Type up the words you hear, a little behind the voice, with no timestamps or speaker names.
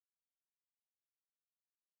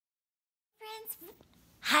Friends.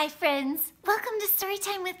 Hi friends, welcome to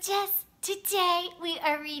Storytime with Jess. Today we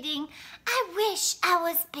are reading I Wish I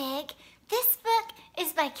Was Big. This book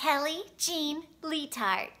is by Kelly Jean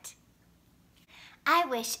Lietaert. I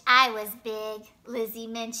wish I was big, Lizzie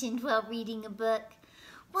mentioned while reading a book.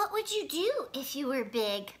 What would you do if you were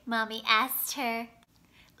big? Mommy asked her.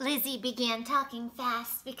 Lizzie began talking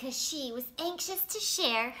fast because she was anxious to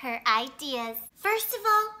share her ideas. First of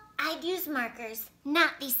all, I'd use markers,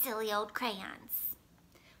 not these silly old crayons.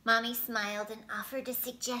 Mommy smiled and offered a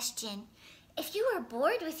suggestion. If you are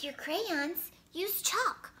bored with your crayons, use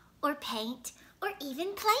chalk or paint or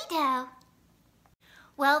even Play-Doh.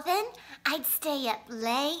 Well then, I'd stay up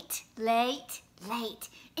late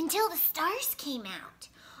until the stars came out.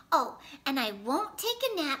 Oh, and I won't take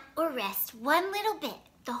a nap or rest one little bit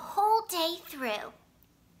the whole day through.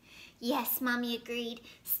 Yes, Mommy agreed.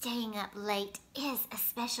 Staying up late is a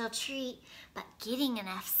special treat, but getting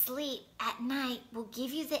enough sleep at night will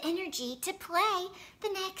give you the energy to play the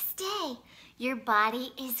next day. Your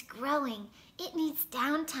body is growing. It needs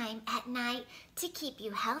downtime at night to keep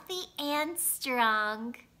you healthy and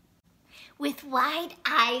strong. With wide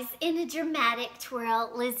eyes in a dramatic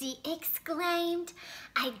twirl, Lizzie exclaimed,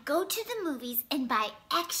 I'd go to the movies and buy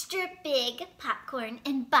extra big popcorn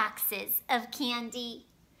and boxes of candy.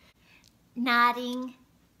 Nodding,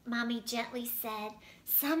 Mommy gently said,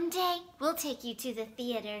 someday we'll take you to the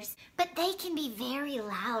theaters, but they can be very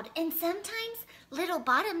loud and sometimes little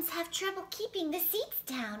bottoms have trouble keeping the seats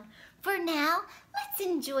down. For now, let's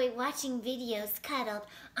enjoy watching videos cuddled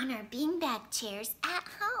on our beanbag chairs at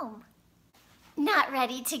home. Not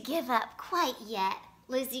ready to give up quite yet,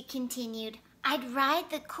 Lizzie continued. I'd ride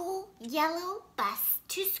the cool yellow bus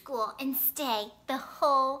to school and stay the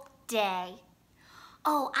whole day.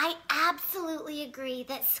 Oh, I absolutely agree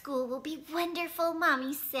that school will be wonderful,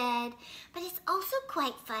 Mommy said. But it's also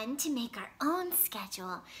quite fun to make our own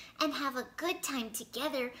schedule and have a good time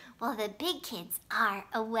together while the big kids are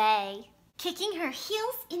away. Kicking her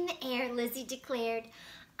heels in the air, Lizzie declared,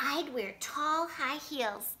 I'd wear tall, high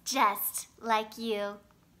heels just like you.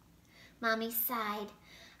 Mommy sighed.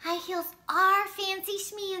 High heels are fancy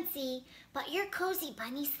schmancy, but your cozy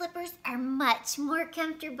bunny slippers are much more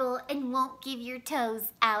comfortable and won't give your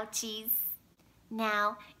toes ouchies.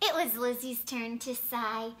 Now, it was Lizzie's turn to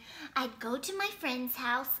sigh. I'd go to my friend's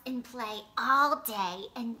house and play all day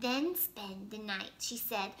and then spend the night, she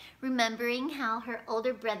said, remembering how her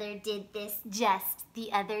older brother did this just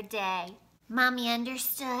the other day. Mommy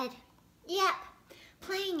understood. Yep,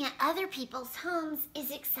 playing at other people's homes is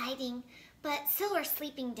exciting, but so are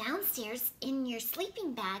sleeping downstairs in your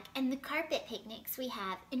sleeping bag and the carpet picnics we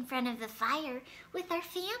have in front of the fire with our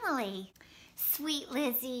family. Sweet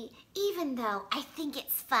Lizzie, even though I think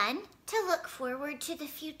it's fun to look forward to the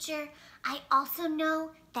future, I also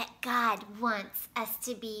know that God wants us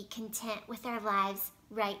to be content with our lives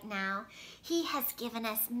right now. He has given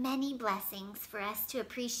us many blessings for us to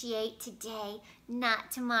appreciate today,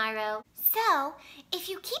 not tomorrow. So, if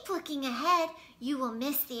you keep looking ahead, you will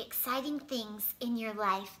miss the exciting things in your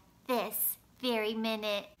life this very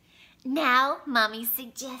minute. Now, Mommy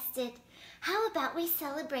suggested, how about we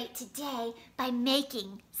celebrate today by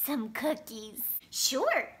making some cookies?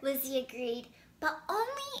 Sure, Lizzie agreed, but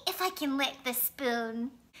only if I can lick the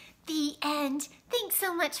spoon. The end. Thanks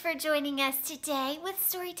so much for joining us today with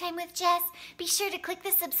Storytime with Jess. Be sure to click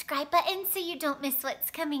the subscribe button so you don't miss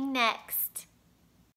what's coming next.